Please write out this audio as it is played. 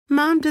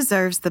Mom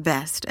deserves the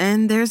best,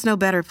 and there's no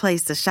better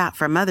place to shop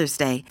for Mother's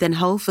Day than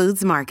Whole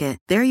Foods Market.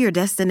 They're your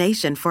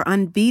destination for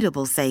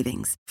unbeatable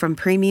savings, from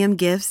premium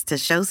gifts to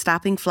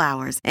show-stopping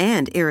flowers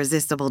and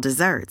irresistible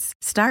desserts.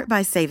 Start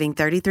by saving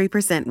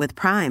 33% with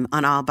Prime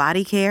on all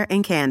body care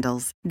and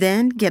candles.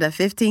 Then get a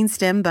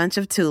 15-stem bunch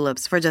of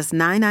tulips for just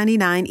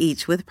 $9.99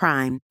 each with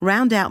Prime.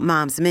 Round out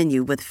Mom's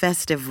menu with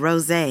festive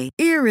rosé,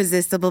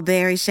 irresistible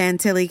berry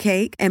chantilly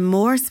cake, and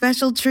more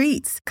special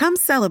treats. Come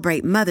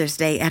celebrate Mother's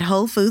Day at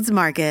Whole Foods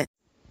Market.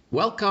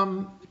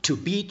 Welcome to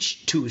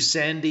Beach Too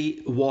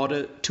Sandy,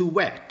 Water Too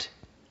Wet,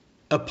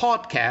 a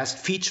podcast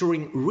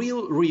featuring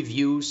real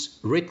reviews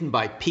written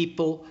by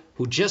people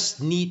who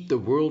just need the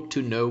world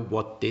to know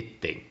what they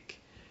think.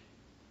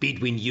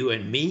 Between you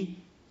and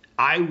me,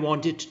 I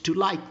wanted to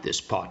like this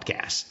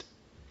podcast,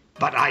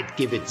 but I'd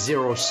give it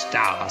 0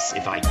 stars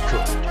if I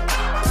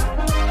could.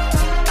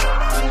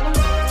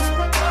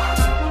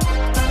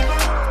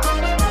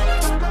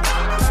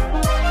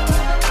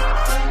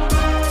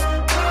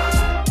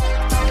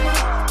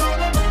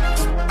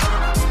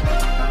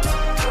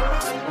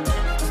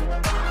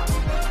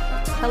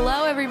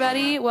 Hello,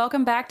 everybody.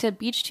 Welcome back to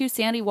Beach Too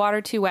Sandy,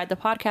 Water Too Wet, the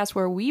podcast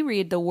where we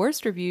read the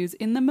worst reviews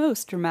in the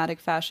most dramatic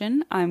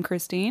fashion. I'm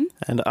Christine.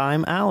 And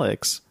I'm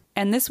Alex.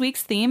 And this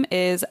week's theme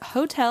is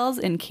hotels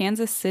in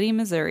Kansas City,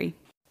 Missouri.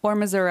 Or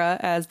Missouri,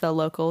 as the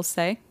locals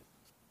say.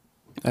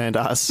 And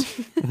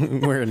us.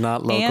 We're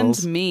not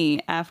locals. And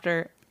me,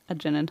 after a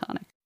gin and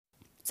tonic.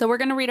 So we're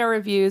going to read our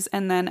reviews,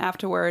 and then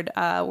afterward,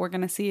 we're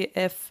going to see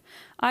if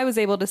I was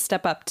able to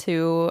step up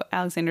to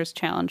Alexander's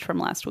challenge from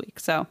last week.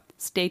 So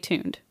stay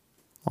tuned.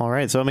 All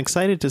right, so I'm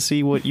excited to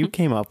see what you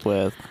came up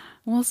with.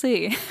 We'll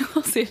see.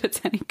 We'll see if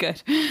it's any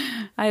good.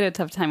 I had a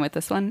tough time with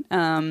this one.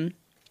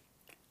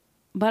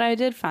 But I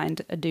did find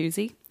a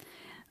doozy.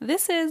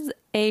 This is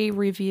a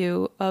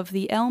review of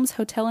the Elms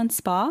Hotel and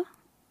Spa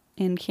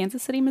in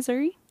Kansas City,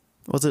 Missouri.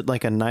 Was it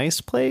like a nice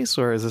place,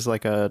 or is this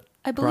like a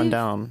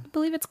rundown? I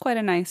believe it's quite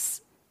a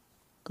nice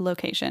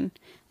location.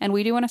 And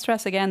we do want to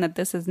stress again that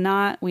this is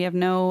not, we have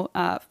no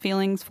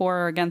feelings for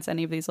or against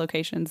any of these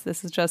locations.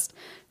 This is just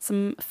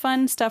some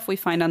fun stuff we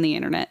find on the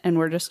internet, and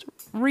we're just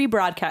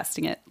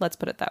rebroadcasting it. Let's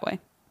put it that way.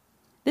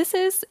 This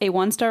is a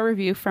 1-star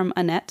review from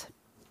Annette.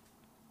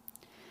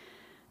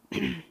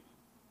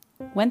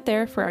 Went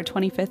there for our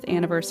 25th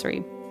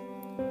anniversary.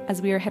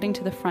 As we were heading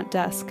to the front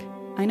desk,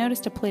 I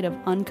noticed a plate of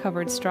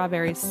uncovered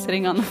strawberries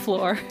sitting on the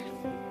floor.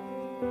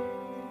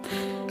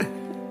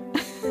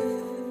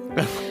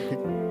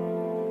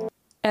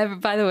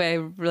 By the way,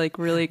 like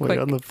really quick. Wait,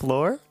 on the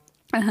floor?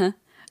 Uh-huh.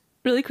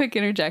 Really quick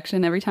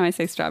interjection. Every time I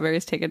say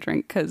strawberries, take a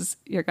drink, because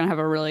you're going to have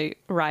a really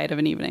riot of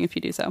an evening if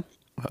you do so.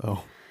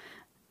 Uh-oh.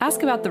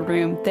 Ask about the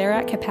room. They're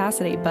at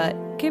capacity,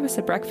 but give us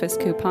a breakfast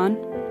coupon.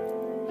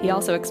 He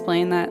also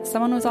explained that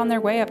someone was on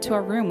their way up to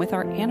our room with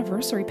our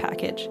anniversary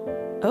package.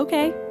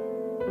 Okay.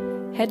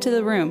 Head to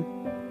the room.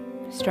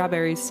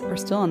 Strawberries are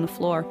still on the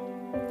floor.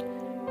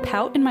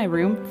 Pout in my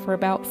room for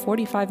about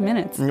 45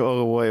 minutes.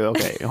 Oh, wait,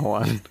 okay,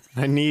 hold on.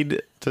 I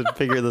need to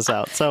figure this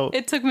out. So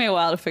it took me a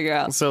while to figure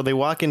out. So they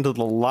walk into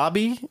the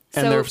lobby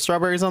and there are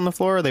strawberries on the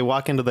floor, or they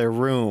walk into their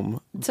room?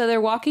 So they're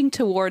walking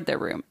toward their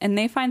room, and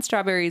they find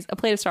strawberries, a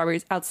plate of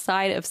strawberries,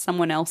 outside of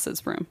someone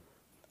else's room.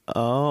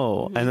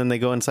 Oh, and then they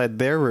go inside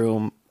their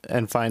room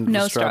and find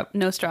no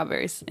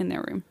strawberries in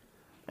their room.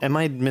 Am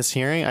I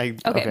mishearing?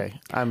 Okay.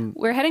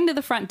 We're heading to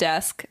the front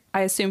desk,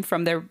 I assume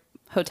from their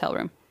hotel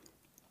room.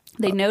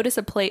 They notice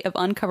a plate of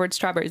uncovered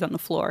strawberries on the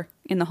floor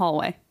in the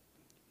hallway.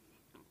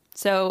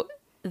 So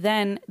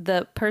then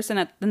the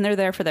person then they're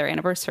there for their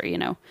anniversary, you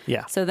know?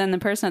 Yeah. So then the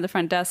person at the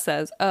front desk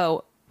says,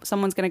 oh,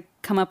 someone's going to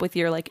come up with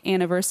your like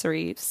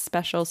anniversary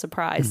special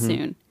surprise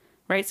soon.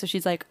 Right? So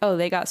she's like, oh,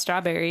 they got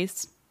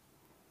strawberries.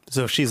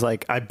 So she's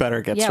like, I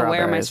better get strawberries.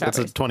 Where are my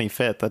strawberries? It's the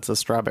 25th. That's a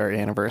strawberry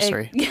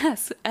anniversary.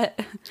 Yes.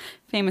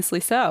 Famously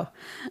so.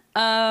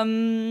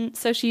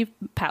 So she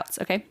pouts,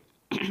 okay?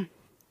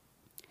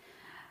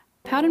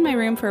 Pout in my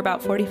room for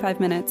about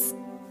 45 minutes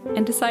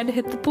and decide to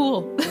hit the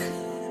pool.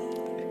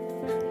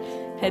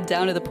 Head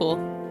down to the pool.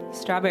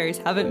 Strawberries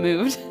haven't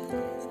moved.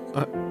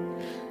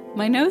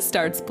 My nose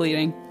starts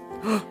bleeding.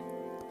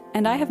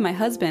 And I have my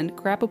husband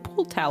grab a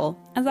pool towel,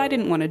 as I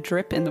didn't want to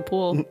drip in the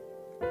pool.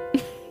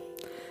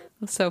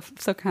 So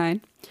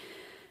kind.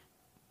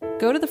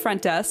 Go to the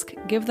front desk,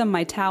 give them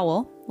my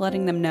towel,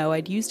 letting them know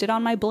I'd used it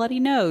on my bloody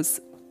nose.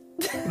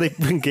 They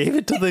gave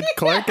it to the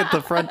clerk at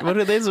the front. What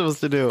are they supposed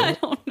to do? I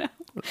don't know.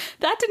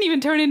 That didn't even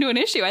turn into an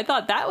issue. I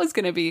thought that was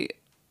going to be...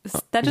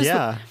 That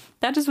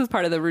just was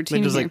part of the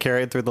routine. They just like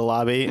carry it through the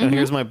lobby. And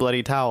here's my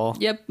bloody towel.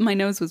 Yep, my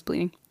nose was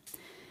bleeding.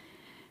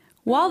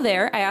 While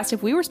there, I asked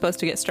if we were supposed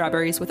to get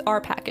strawberries with our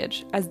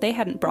package, as they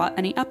hadn't brought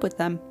any up with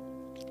them.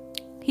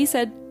 He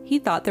said he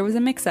thought there was a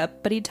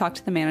mix-up, but he'd talked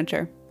to the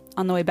manager.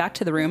 On the way back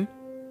to the room,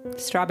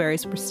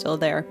 strawberries were still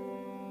there.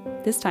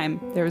 This time,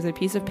 there was a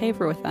piece of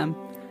paper with them.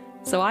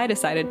 So I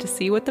decided to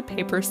see what the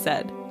paper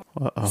said.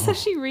 Uh-oh. So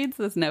she reads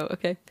this note,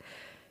 okay?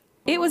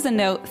 It was a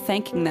note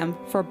thanking them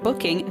for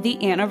booking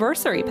the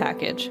anniversary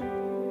package.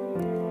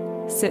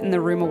 Sit in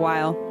the room a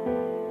while,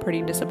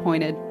 pretty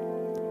disappointed.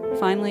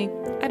 Finally,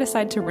 I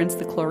decide to rinse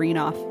the chlorine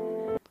off.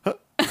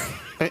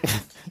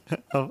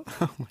 Oh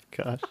my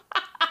gosh.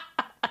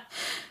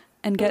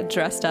 And get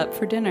dressed up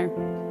for dinner.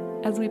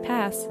 As we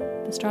pass,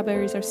 the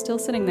strawberries are still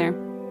sitting there.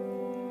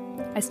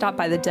 I stopped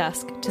by the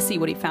desk to see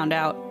what he found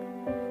out.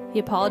 He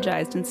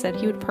apologized and said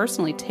he would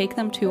personally take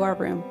them to our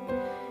room.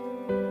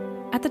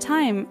 At the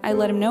time I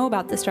let him know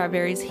about the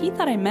strawberries, he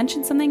thought I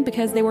mentioned something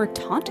because they were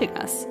taunting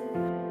us.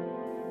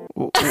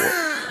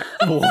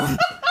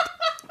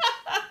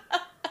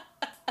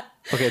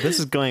 Okay, this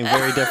is going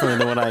very differently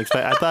than what I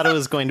expected. I thought it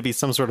was going to be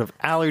some sort of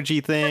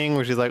allergy thing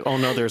where she's like, oh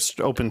no, there's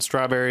open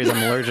strawberries,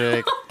 I'm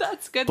allergic.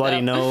 That's good.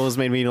 Bloody nose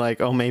made me like,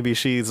 oh, maybe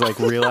she's like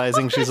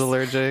realizing she's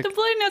allergic. The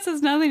bloody nose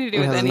has nothing to do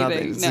with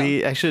anything. No.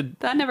 See, I should...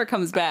 That never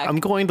comes back. I'm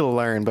going to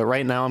learn, but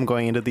right now I'm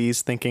going into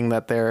these thinking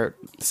that they're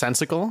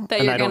sensical,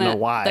 and I don't know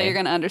why. That you're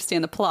going to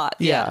understand the plot.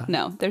 Yeah.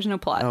 No, there's no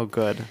plot. Oh,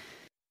 good.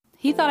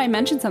 He thought I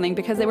mentioned something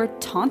because they were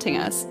taunting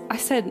us. I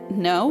said,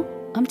 no,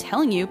 I'm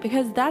telling you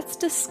because that's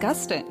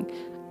disgusting.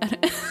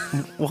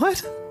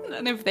 What?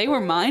 And if they were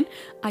mine,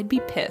 I'd be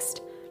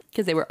pissed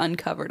because they were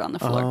uncovered on the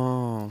floor.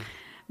 Oh.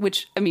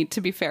 Which, I mean,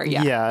 to be fair,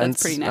 that's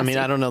pretty nasty. I mean,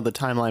 I don't know the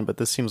timeline, but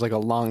this seems like a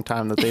long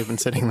time that they've been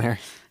sitting there.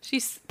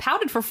 She's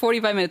pouted for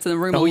 45 minutes in the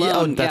room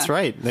alone. Yeah, that's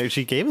right.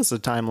 She gave us a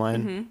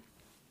timeline. Mm-hmm.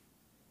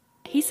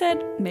 He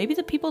said maybe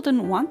the people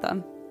didn't want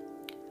them.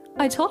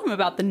 I told him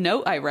about the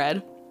note I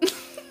read.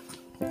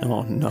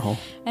 Oh, no.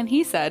 And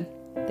he said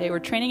they were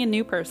training a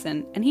new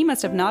person, and he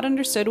must have not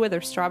understood where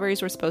their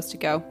strawberries were supposed to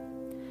go.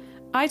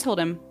 I told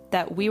him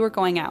that we were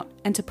going out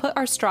and to put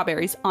our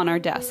strawberries on our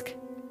desk.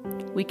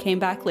 We came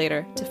back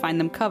later to find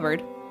them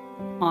covered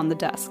on the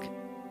desk.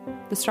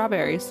 The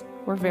strawberries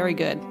were very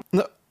good.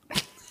 No.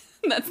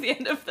 That's the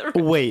end of the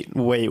review.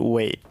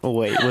 Wait.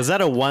 Was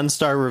that a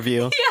 1-star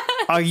review?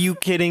 Yes. Are you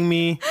kidding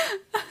me?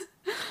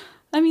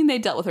 I mean, they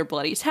dealt with her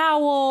bloody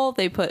towel.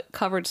 They put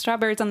covered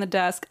strawberries on the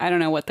desk. I don't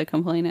know what the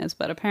complaint is,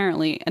 but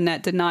apparently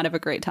Annette did not have a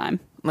great time.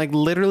 Like,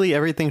 literally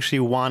everything she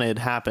wanted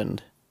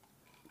happened.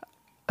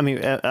 I mean,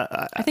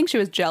 I think she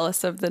was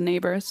jealous of the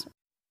neighbors.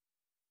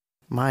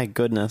 My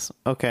goodness.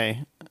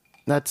 Okay.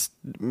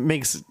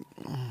 Makes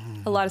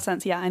a lot of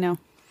sense. Yeah, I know.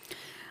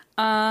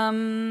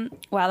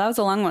 Wow, that was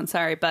a long one.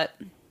 Sorry, but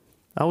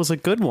that was a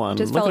good one.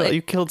 Look at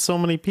you killed so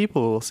many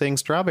people saying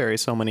strawberry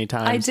so many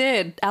times. I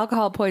did.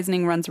 Alcohol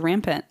poisoning runs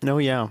rampant. No,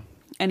 yeah.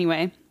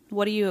 Anyway,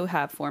 what do you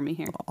have for me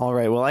here? All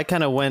right. Well, I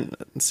kind of went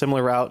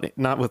similar route,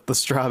 not with the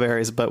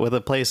strawberries, but with a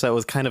place that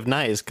was kind of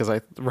nice because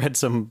I read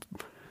some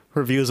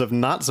reviews of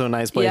not so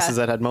nice places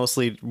that had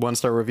mostly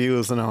 1-star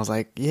reviews, and I was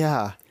like,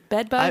 yeah.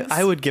 Bed bugs?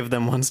 I would give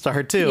them 1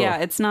 star too. Yeah,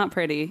 it's not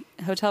pretty.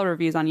 Hotel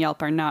reviews on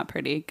Yelp are not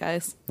pretty,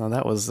 guys. No,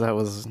 that was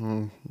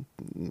no.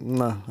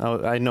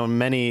 I know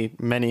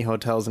many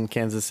hotels in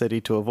Kansas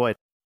City to avoid.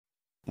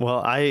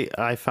 Well,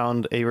 I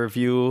found a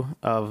review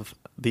of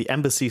the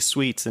Embassy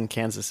Suites in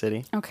Kansas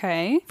City.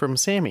 Okay. From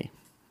Sammy.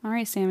 All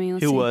right, Sammy.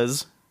 Let's see. Who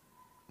was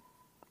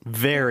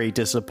very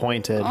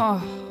disappointed.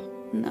 Oh,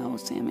 no,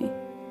 Sammy.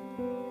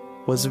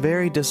 Was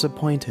very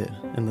disappointed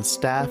in the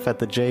staff at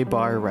the J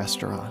Bar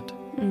restaurant.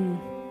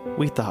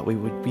 We thought we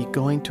would be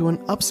going to an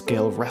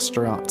upscale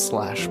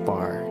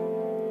restaurant/bar,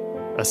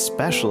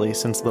 especially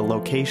since the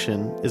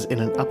location is in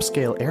an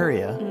upscale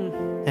area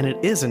and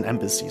it is an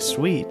Embassy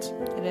Suite.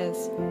 It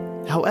is.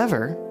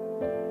 However,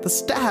 the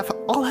staff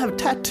all have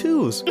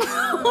tattoos.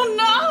 Oh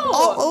no!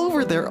 All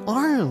over their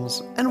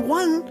arms. And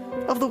one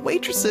of the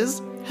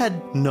waitresses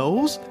had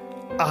nose,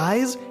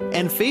 eyes,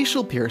 and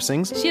facial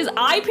piercings. She has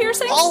eye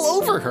piercings? All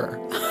over her.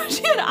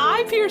 She had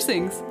eye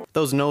piercings.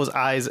 Those nose,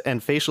 eyes,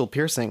 and facial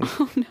piercings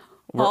Oh, no.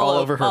 were all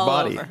over her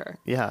body. Over her.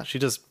 Yeah, she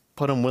just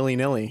put them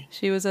willy-nilly.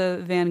 She was a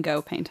Van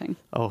Gogh painting.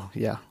 Oh,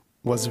 yeah.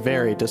 Was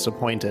very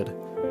disappointed.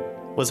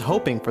 Was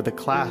hoping for the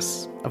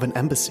class of an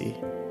embassy.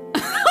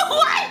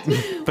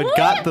 What? But What?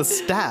 got the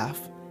staff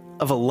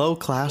of a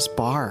low-class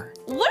bar.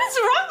 What is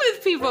wrong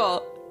with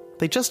people?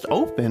 They just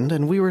opened,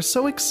 and we were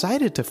so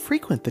excited to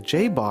frequent the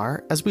J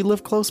Bar as we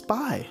live close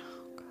by.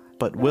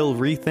 But will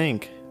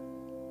rethink.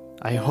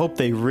 I hope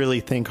they really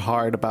think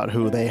hard about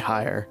who they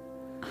hire.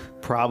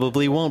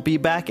 Probably won't be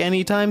back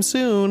anytime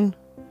soon.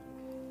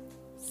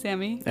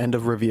 Sammy, End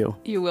of review.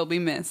 you will be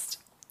missed.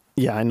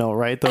 Yeah, I know,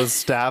 right? Those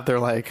staff, they're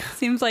like...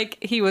 Seems like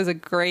he was a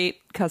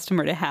great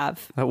customer to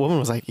have. That woman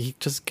was like, he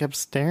just kept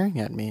staring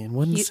at me and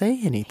wouldn't say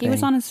anything. He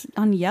was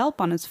on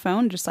Yelp on his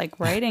phone, just like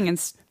writing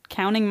and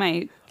counting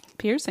my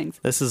piercings.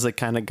 This is the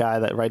kind of guy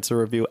that writes a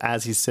review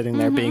as he's sitting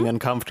there being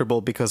uncomfortable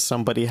because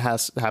somebody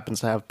happens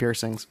to have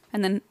piercings.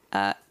 And then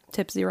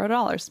tip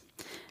 $0.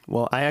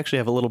 Well, I actually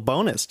have a little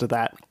bonus to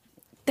that.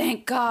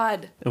 Thank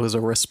God. It was a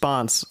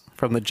response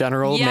from the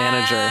general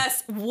manager.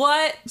 Yes.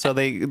 What? So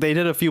they did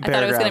a few I thought it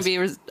paragraphs. was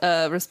going to be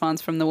a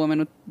response from the woman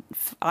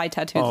with eye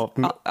tattoos,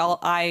 all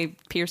eye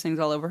piercings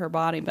all over her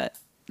body. But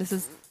this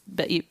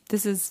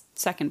is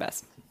second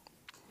best.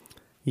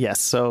 Yes.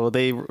 So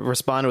they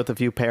responded with a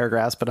few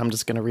paragraphs, but I'm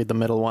just going to read the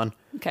middle one.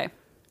 Okay.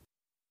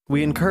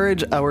 We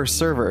encourage our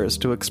servers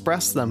to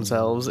express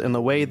themselves in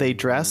the way they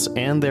dress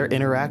and their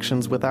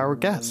interactions with our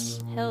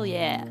guests. Hell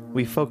yeah.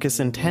 We focus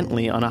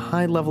intently on a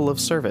high level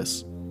of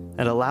service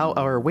and allow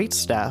our wait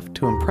staff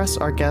to impress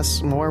our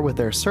guests more with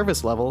their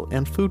service level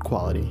and food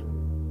quality.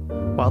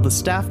 While the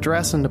staff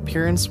dress and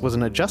appearance was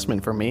an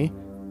adjustment for me,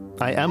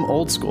 I am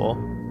old school.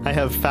 I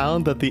have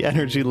found that the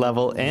energy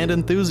level and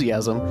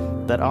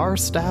enthusiasm that our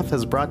staff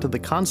has brought to the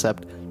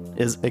concept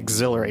is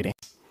exhilarating.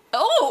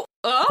 Oh!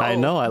 I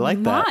know, I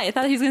like that. I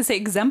thought he was going to say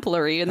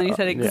exemplary, and then he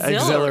said Yeah, exhilarating.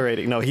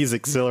 exhilarating. No, he's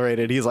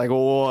exhilarated. He's like,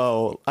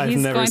 whoa, I've He's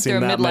never going seen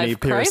through a that many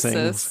midlife piercings.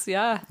 crisis.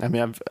 Yeah. I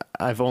mean,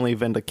 I've only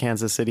been to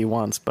Kansas City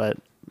once, but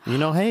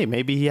hey,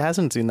 maybe he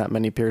hasn't seen that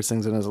many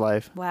piercings in his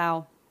life.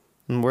 Wow.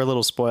 And we're a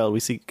little spoiled. We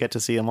get to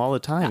see them all the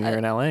time here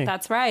in LA.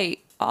 That's right.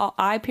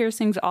 Eye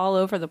piercings all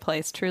over the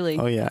place, truly.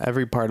 Oh yeah,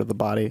 every part of the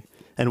body,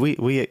 and we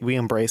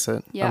embrace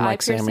it. Yeah,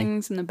 unlike eye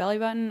piercings in the belly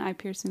button, eye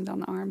piercings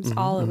on the arms,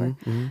 all over.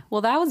 Well,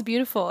 that was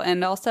beautiful,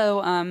 and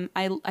also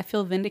I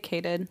feel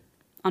vindicated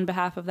on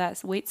behalf of that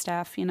wait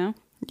staff. You know.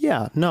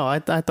 Yeah, no, I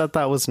thought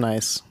that was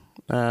nice.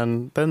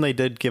 And then they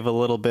did give a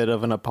little bit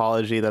of an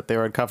apology that they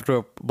were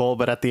uncomfortable,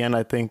 but at the end,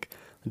 I think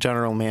the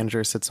general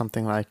manager said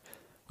something like,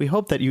 "We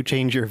hope that you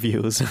change your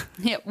views."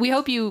 Yeah, we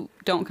hope you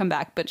don't come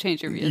back, but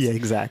change your views. Yeah,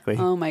 exactly.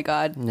 Oh my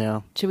God.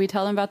 Yeah. Should we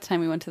tell them about the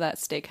time we went to that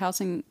steakhouse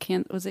in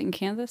was it in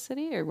Kansas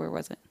City or where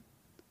was it?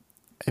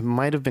 It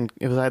might have been.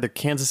 It was either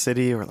Kansas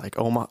City or like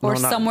Omaha, Or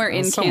somewhere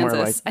in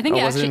Kansas. I think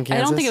was it in Kansas?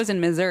 I don't think it was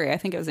in Missouri. I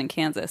think it was in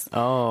Kansas.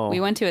 Oh.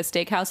 We went to a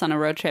steakhouse on a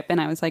road trip, and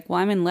I was like, "Well,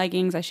 I'm in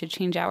leggings. I should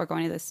change out. We're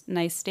going to this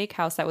nice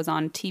steakhouse that was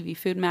on TV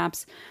Food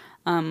Maps,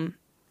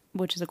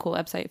 which is a cool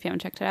website if you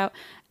haven't checked it out."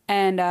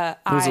 And it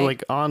was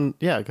like on,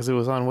 because it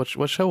was on.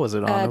 What show was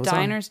it on? It was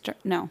Diners.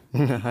 No, I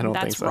don't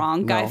that's think so.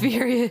 wrong. Guy No.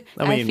 Fieri.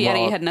 I mean,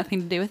 Fieri well, had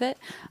nothing to do with it.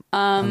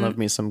 I love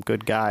me some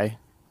good guy.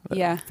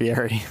 Yeah,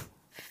 Fieri.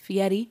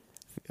 Fieri.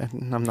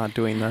 I'm not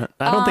doing that.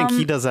 I don't think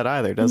he does that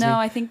either, does he? No,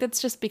 I think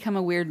that's just become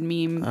a weird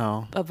meme,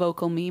 a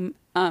vocal meme.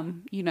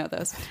 You know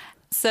those.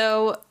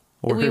 So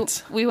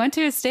Words. we went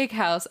to a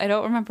steakhouse. I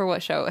don't remember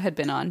what show it had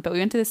been on, but we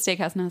went to the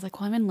steakhouse and I was like,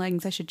 well, I'm in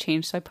leggings. I should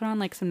change. So I put on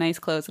like some nice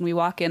clothes and we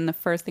walk in. The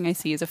first thing I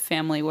see is a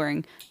family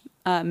wearing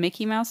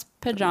Mickey Mouse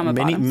pajama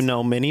bottoms.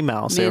 Minnie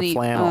Mouse. They're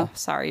flannel. Oh,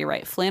 sorry, you're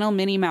right. Flannel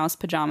Minnie Mouse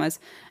pajamas.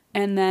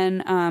 And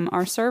then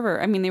our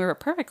server, I mean, they were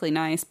perfectly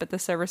nice, but the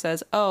server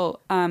says,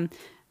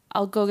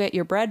 I'll go get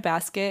your bread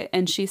basket.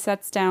 And she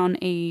sets down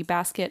a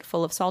basket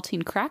full of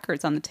saltine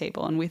crackers on the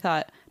table. And we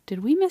thought,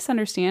 did we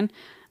misunderstand?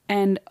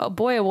 And oh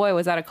boy,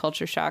 was that a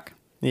culture shock.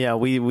 Yeah,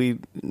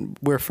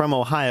 we're from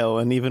Ohio,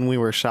 and even we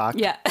were shocked.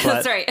 Yeah, but,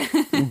 that's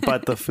right.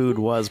 but the food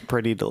was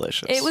pretty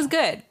delicious. It was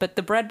good, but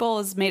the bread bowl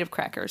is made of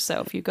crackers.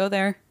 So if you go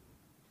there,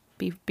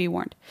 be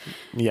warned.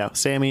 Yeah,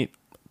 Sammy,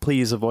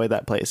 please avoid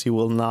that place. You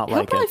will not He'll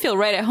like probably it. feel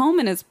right at home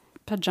in his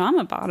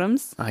pajama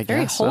bottoms. I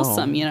Very guess so.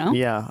 wholesome, you know?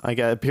 Yeah, I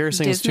got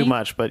piercings Disney? too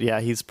much, but yeah,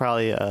 he's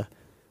probably A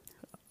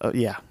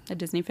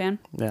Disney fan?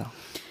 yeah.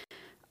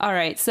 All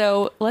right,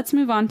 so let's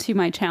move on to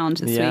my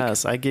challenge this week.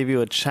 Yes, I gave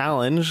you a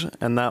challenge,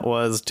 and that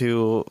was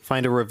to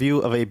find a review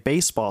of a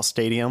baseball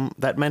stadium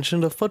that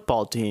mentioned a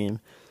football team.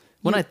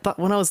 When I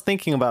was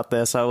thinking about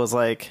this, I was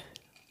like,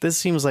 this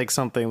seems like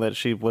something that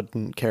she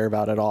wouldn't care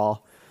about at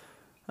all,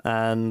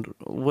 and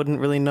wouldn't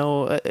really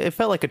know. It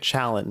felt like a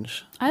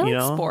challenge. I like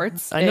know?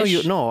 sports. I know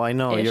you. No, I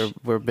know Ish.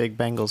 we're big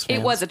Bengals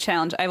fans. It was a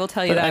challenge. I will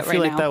tell you but that I feel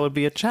right like now. that would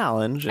be a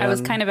challenge. I was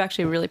kind of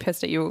actually really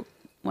pissed at you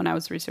when I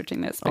was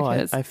researching this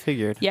because I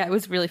figured. Yeah, it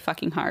was really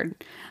fucking hard.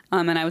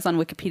 And I was on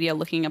Wikipedia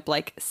looking up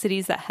like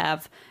cities that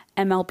have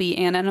MLB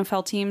and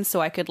NFL teams,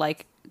 so I could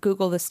like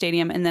Google the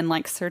stadium and then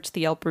like search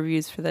the Yelp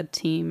reviews for the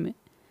team.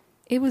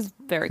 It was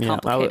very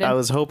complicated. I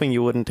was hoping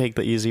you wouldn't take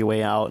the easy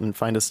way out and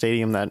find a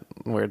stadium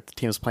where the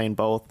team's playing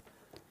both,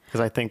 because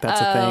I think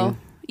that's a thing.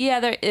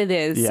 Yeah, it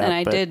is, Yeah, and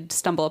I but- did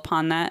stumble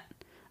upon that.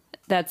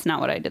 That's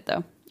not what I did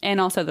though, and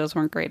also those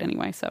weren't great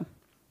anyway. So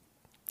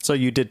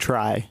you did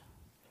try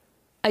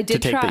I did to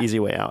take try. the easy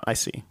way out. I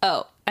see.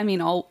 Oh, I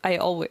mean, I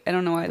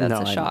don't know why that's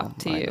No, a I shock know,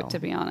 to I you, know. to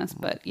be honest.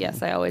 But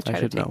yes, I always try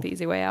to should take know. the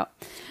easy way out.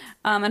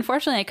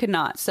 Unfortunately, I could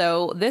not.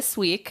 So this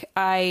week,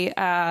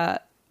 I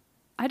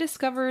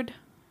discovered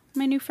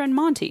my new friend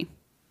Monty.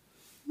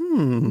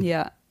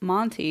 Yeah,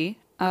 Monty.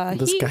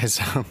 This guy's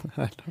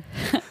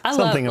I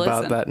something love,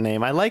 about listen, that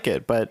name. I like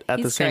it, but at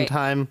the He's same great.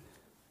 time,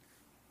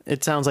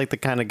 it sounds like the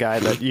kind of guy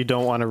that you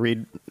don't want to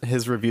read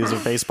his reviews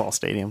of baseball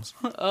stadiums.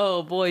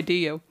 Oh boy, do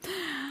you!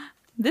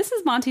 This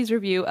is Monty's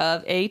review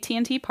of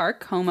AT&T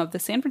Park, home of the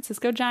San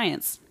Francisco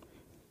Giants.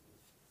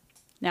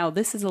 Now,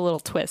 this is a little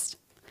twist.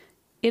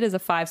 It is a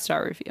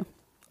 5-star review.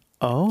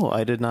 Oh,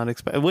 I did not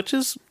expect, which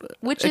is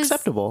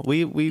acceptable.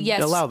 We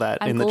Yes, allow that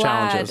I'm in the glad.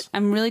 challenges.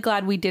 I'm really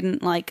glad we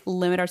didn't like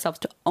limit ourselves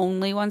to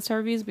only 1-star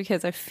reviews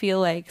because I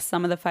feel like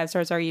some of the 5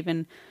 stars are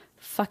even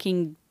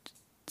fucking.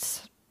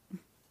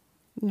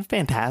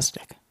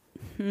 Fantastic.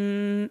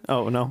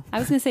 Oh no. I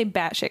was gonna say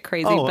batshit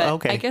crazy, Oh, but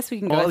okay. I guess we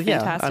can go with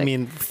fantastic. I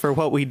mean, for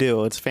what we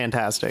do, it's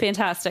fantastic.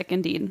 Fantastic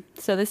indeed.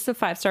 So this is a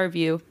 5-star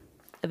review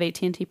of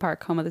AT&T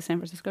Park, home of the San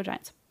Francisco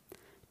Giants.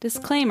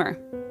 Disclaimer.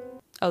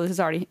 Oh, this is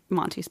already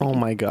Monty speaking. Oh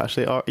my gosh.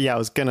 They are, yeah, I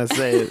was going to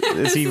say,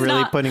 is he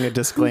really not- putting a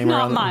disclaimer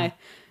Not on my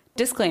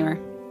disclaimer.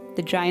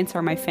 The Giants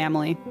are my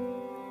family.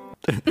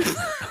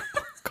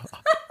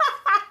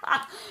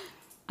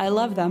 I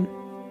love them.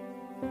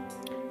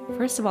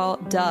 First of all,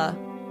 duh.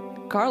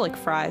 Garlic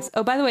fries.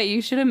 Oh, by the way,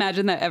 you should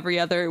imagine that every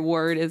other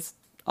word is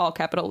all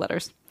capital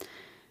letters.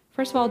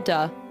 First of all,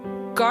 duh.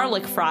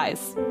 Garlic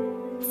fries.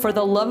 For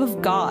the love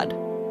of God.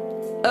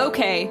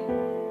 Okay.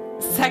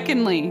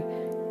 Secondly,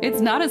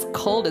 it's not as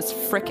cold as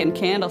frickin'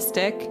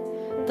 Candlestick.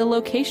 The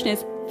location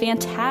is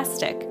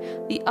fantastic.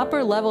 The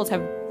upper levels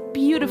have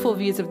beautiful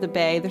views of the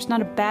bay. There's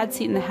not a bad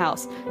seat in the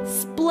house.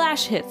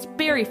 Splash hits.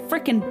 Barry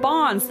frickin'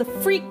 Bonds. The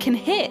freak can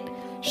hit.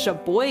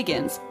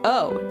 Sheboygans.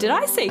 Oh, did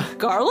I say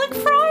garlic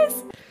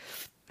fries?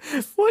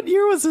 What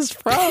year was this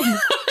from?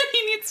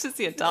 He needs to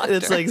see a doctor.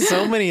 It's like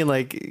so many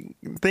like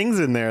things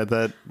in there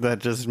that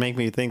just make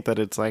me think that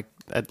it's like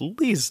at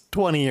least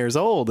 20 years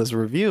old, this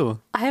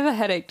review. I have a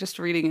headache just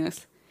reading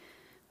this.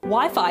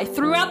 Wi-Fi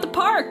throughout the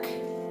park.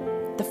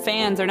 The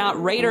fans are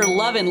not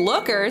Raider-loving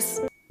lookers.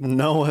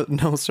 No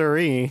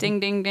siree. Ding,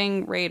 ding,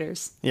 ding,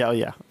 Raiders. Yeah, oh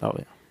yeah. Oh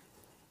yeah.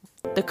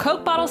 The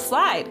Coke bottle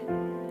slide.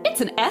 It's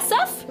an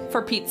SF,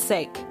 for Pete's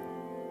sake.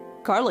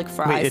 Garlic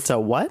fries. Wait, it's a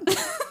what?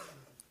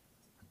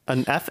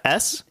 An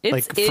FS?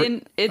 It's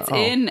in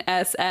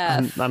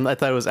SF. I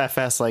thought it was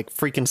FS, like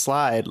freaking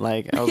slide.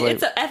 Like I was like,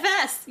 It's a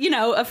FS, a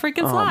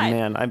freaking oh slide.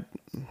 man,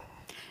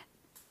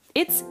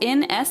 It's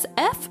in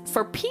SF,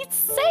 for Pete's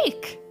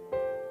sake.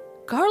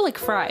 Garlic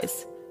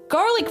fries.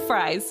 Garlic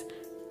fries.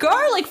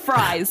 Garlic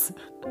fries.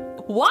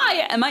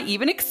 Why am I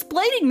even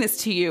explaining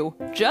this to you?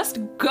 Just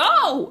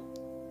go,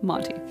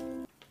 Monty.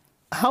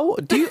 how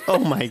do you? Oh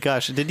my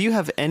gosh, did you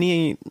have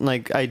any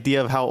like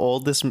idea of how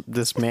old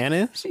this man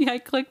is? Yeah, I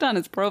clicked on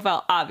his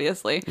profile,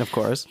 obviously. Of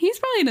course, He's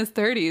probably in his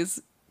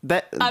 30s.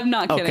 I'm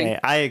not kidding. Okay,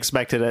 I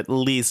expected at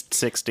least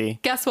 60.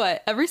 Guess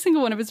what? Every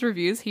single one of his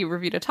reviews, he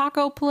reviewed a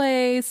taco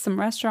place, some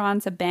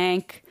restaurants, a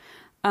bank.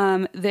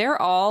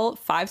 They're all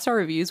 5-star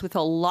reviews with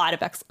a lot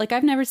of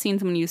I've never seen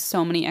someone use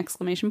so many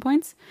exclamation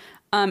points.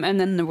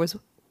 And then there was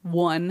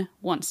one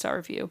 1-star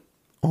review.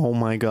 Oh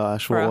my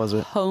gosh, For what was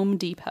it? Home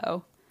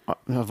Depot.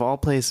 Of all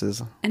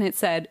places. And it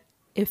said,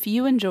 if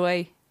you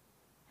enjoy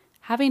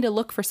having to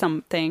look for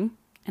something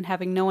and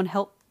having no one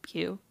help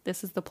you,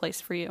 this is the place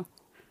for you.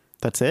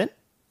 That's it?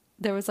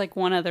 There was like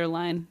one other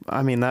line.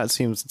 I mean, that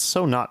seems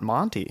so not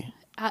Monty.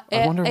 I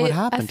wonder what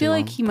happened I feel to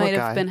like him. he Poor might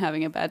guy. have been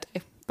having a bad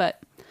day.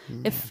 But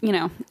if you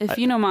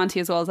know Monty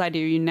as well as I do,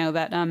 you know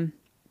that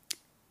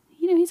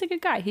he's a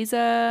good guy. He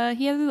has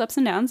his ups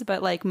and downs,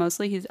 but like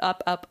mostly he's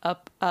up,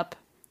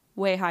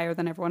 way higher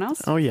than everyone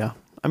else. Oh yeah,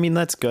 I mean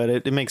that's good.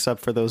 It makes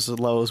up for those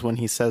lows when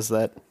he says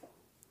that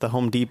the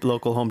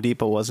local Home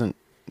Depot wasn't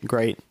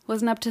great.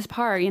 Wasn't up to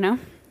par, Yeah,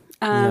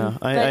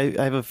 I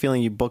have a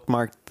feeling you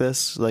bookmarked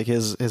this, like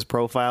his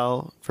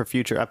profile for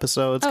future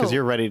episodes, because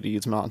you're ready to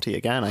use Monty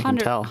again. I can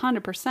tell.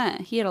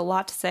 100%. He had a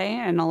lot to say,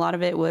 and a lot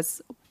of it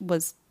was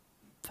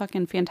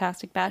fucking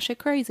fantastic, batshit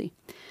crazy.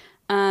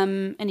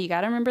 And you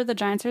got to remember the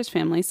Giants are his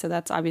family, so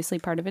that's obviously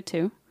part of it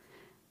too.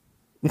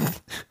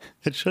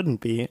 It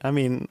shouldn't be. I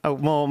mean,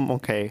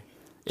 okay,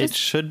 it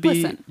should be,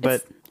 Listen,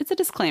 but it's a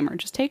disclaimer.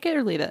 Just take it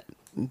or leave it.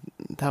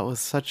 that was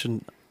such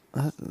an.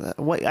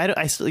 What I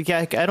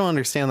don't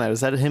understand that.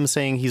 Is that him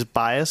saying he's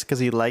biased because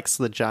he likes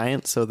the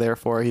Giants, so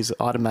therefore he's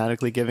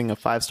automatically giving a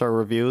 5-star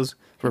review?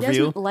 He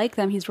doesn't like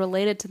them. He's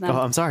related to them. Oh,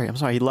 I'm sorry.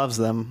 He loves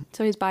them.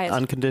 So he's biased.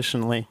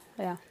 Unconditionally.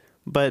 Yeah.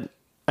 But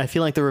I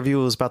feel like the review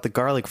was about the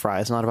garlic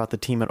fries, not about the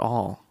team at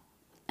all.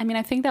 I mean,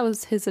 I think that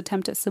was his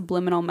attempt at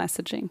subliminal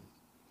messaging.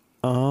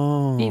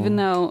 Oh. Even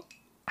though,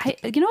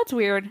 what's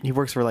weird? He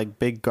works for like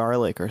Big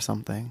Garlic or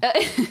something.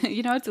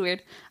 You know what's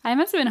weird? I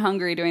must have been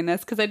hungry doing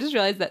this because I just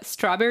realized that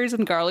strawberries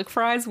and garlic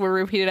fries were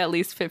repeated at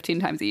least 15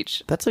 times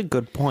each. That's a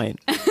good point.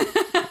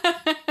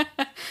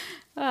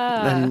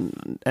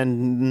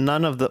 And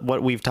none of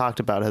what we've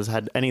talked about has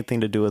had anything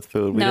to do with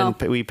food.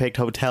 We picked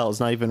hotels,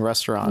 not even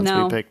restaurants.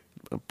 No. We picked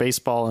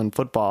baseball and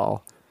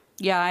football.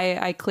 Yeah,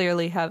 I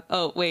clearly have.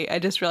 Oh, wait, I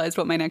just realized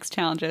what my next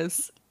challenge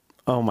is.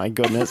 Oh my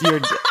goodness. You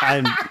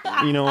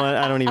know what?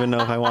 I don't even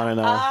know if I want to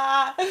know.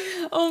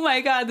 Oh my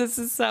God, this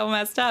is so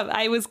messed up.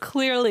 I was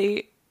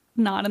clearly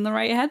not in the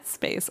right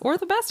headspace or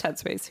the best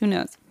headspace. Who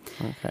knows?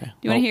 Okay. Do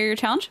you want to hear your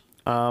challenge?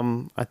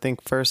 I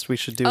think first we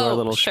should do our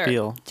little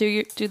spiel.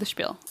 Do the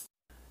spiel.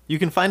 You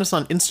can find us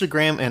on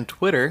Instagram and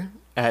Twitter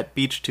at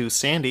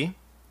Beach2Sandy,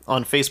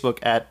 on Facebook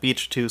at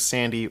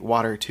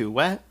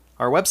Beach2SandyWater2Wet.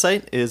 Our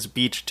website is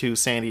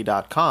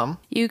beach2sandy.com.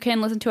 You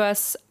can listen to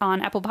us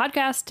on Apple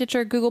Podcasts,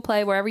 Stitcher, Google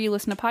Play, wherever you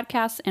listen to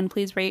podcasts, and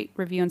please rate,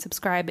 review, and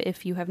subscribe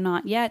if you have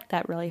not yet.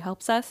 That really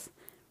helps us.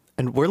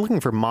 And we're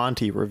looking for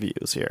Monty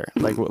reviews here,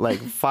 like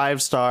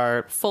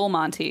 5-star. Full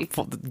Monty,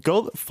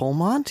 Go full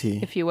Monty,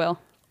 if you will.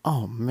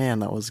 Oh man,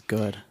 that was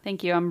good.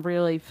 Thank you. I'm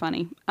really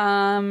funny.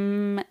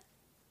 Send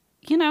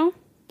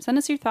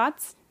us your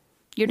thoughts.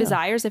 Your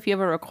desires, if you have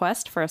a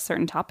request for a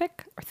certain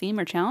topic or theme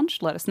or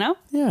challenge, let us know.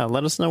 Yeah,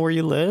 let us know where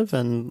you live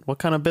and what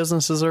kind of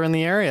businesses are in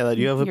the area that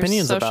you have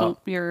opinions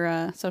about.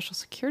 Your social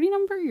security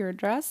number, your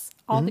address,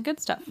 all the good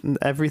stuff.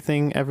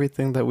 Everything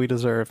that we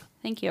deserve.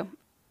 Thank you.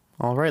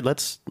 All right,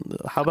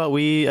 how about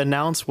we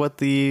announce what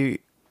the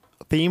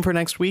theme for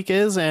next week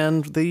is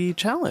and the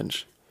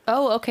challenge?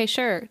 Oh, okay,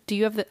 sure. Do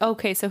you have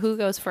okay, so who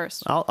goes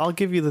first? I'll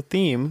give you the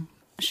theme.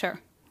 Sure.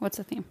 What's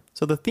the theme?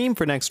 So the theme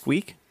for next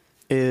week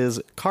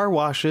is car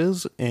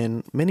washes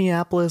in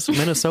Minneapolis,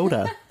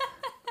 Minnesota.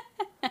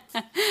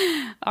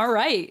 All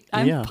right.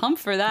 I'm pumped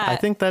for that. I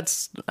think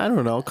I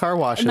don't know, car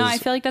washes. No, I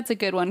feel like that's a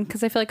good one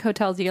because I feel like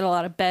hotels, you get a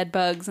lot of bed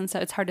bugs and so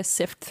it's hard to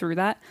sift through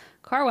that.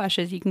 Car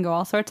washes, you can go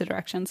all sorts of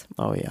directions.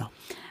 Oh, yeah.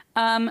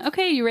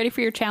 Okay, you ready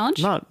for your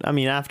challenge?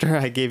 After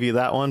I gave you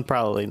that one,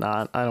 probably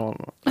not.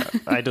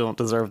 I don't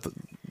deserve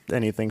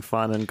anything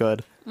fun and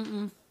good.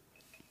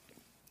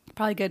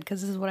 Probably good because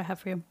this is what I have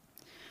for you.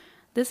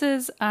 This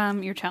is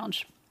your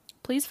challenge.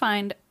 Please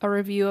find a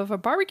review of a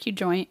barbecue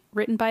joint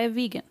written by a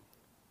vegan.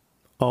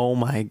 Oh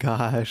my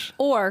gosh.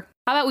 Or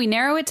how about we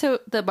narrow it to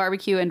the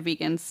barbecue and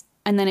vegans,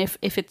 and then if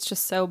it's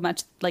just so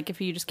much, like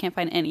if you just can't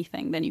find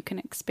anything, then you can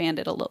expand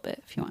it a little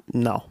bit if you want.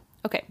 No.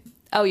 Okay.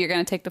 Oh, you're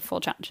going to take the full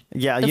challenge.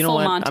 Yeah, you know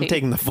what? Monty. I'm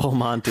taking the full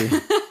Monty.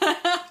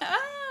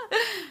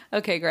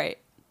 Okay, great.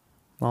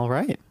 All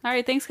right.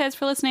 Thanks guys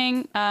for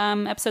listening.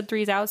 Episode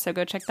 3 is out, so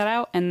go check that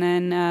out. And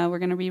then we're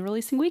going to be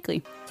releasing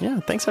weekly. Yeah,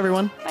 thanks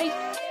everyone. Bye.